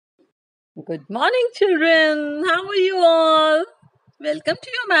Good morning, children. How are you all? Welcome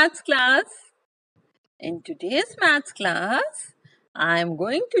to your maths class. In today's maths class, I am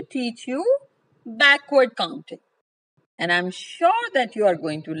going to teach you backward counting, and I'm sure that you are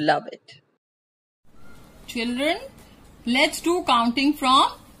going to love it. Children, let's do counting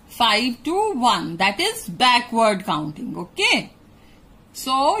from 5 to 1. That is backward counting, okay?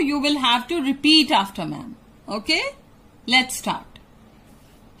 So, you will have to repeat after ma'am, okay? Let's start.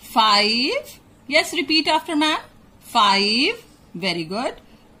 5. Yes, repeat after ma'am. 5. Very good.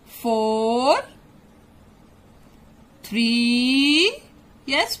 4. 3.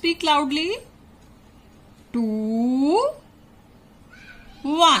 Yes, speak loudly. 2.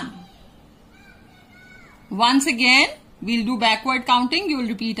 1. Once again, we'll do backward counting. You will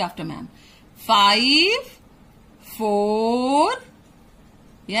repeat after ma'am. 5. 4.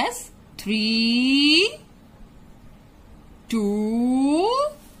 Yes. 3. 2.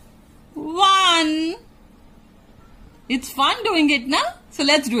 1. It's fun doing it now. So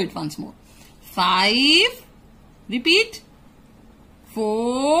let's do it once more. 5. Repeat.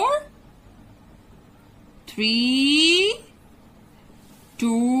 4. 3.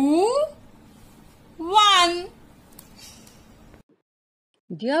 2. 1.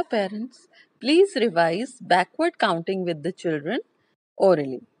 Dear parents, please revise backward counting with the children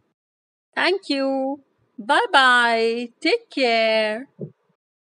orally. Thank you. Bye bye. Take care.